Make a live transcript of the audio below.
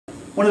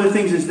One of the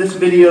things is this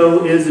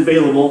video is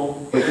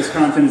available, like this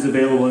content is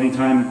available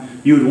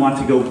anytime you would want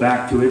to go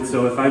back to it.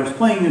 So if I was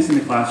playing this in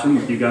the classroom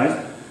with you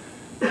guys,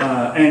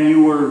 and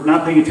you were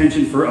not paying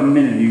attention for a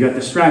minute, you got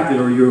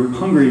distracted, or you're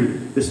hungry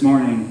this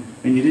morning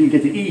and you didn't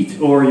get to eat,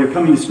 or you're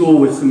coming to school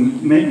with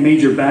some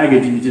major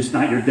baggage and it's just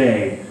not your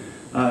day,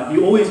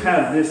 you always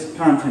have this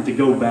content to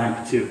go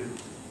back to.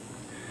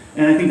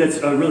 And I think that's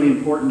a really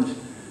important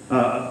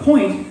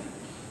point.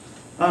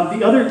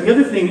 The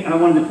other thing I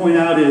wanted to point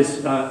out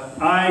is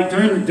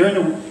during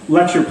the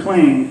lecture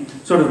playing,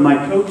 sort of my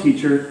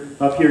co-teacher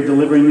up here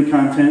delivering the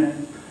content,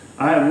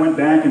 I went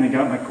back and I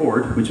got my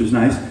cord, which was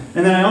nice.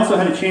 And then I also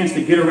had a chance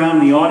to get around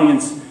the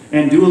audience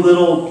and do a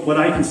little, what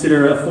I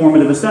consider a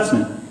formative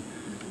assessment.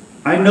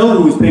 I know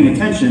who was paying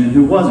attention and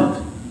who wasn't,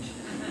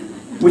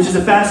 which is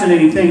a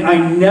fascinating thing. I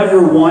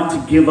never want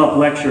to give up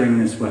lecturing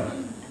this way.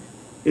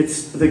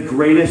 It's the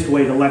greatest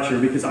way to lecture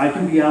because I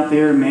can be out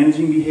there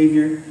managing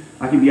behavior.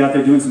 I can be out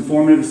there doing some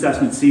formative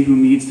assessment, see who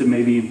needs to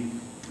maybe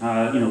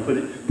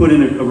put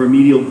in a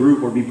remedial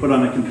group or be put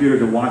on a computer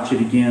to watch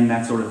it again,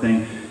 that sort of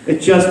thing. It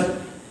just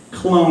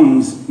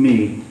clones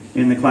me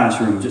in the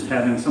classroom, just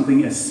having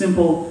something as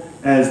simple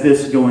as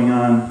this going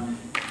on.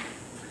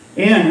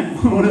 And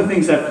one of the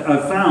things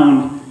I've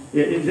found,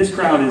 this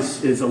crowd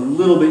is a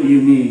little bit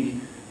unique,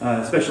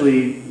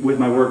 especially with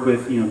my work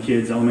with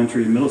kids,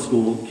 elementary and middle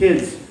school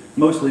kids,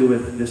 mostly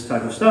with this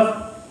type of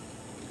stuff,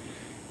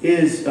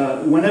 is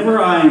whenever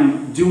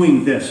I'm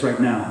doing this right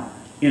now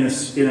in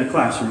a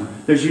classroom,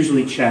 there's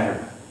usually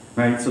chatter,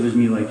 right? So there's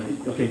me like,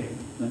 okay,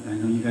 I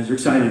know you guys are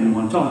excited and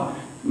want to talk.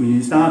 We need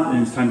to stop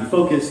and it's time to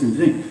focus and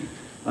think.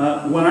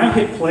 When I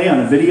hit play on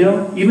a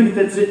video, even if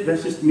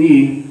that's just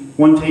me,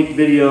 one take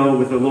video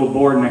with a little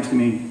board next to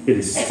me, it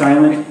is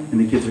silent and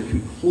the kids are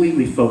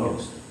completely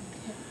focused,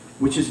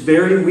 which is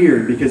very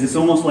weird because it's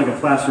almost like a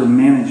classroom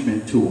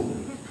management tool.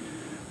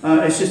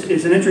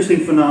 It's an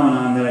interesting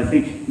phenomenon that I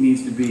think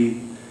needs to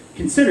be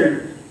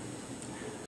considered.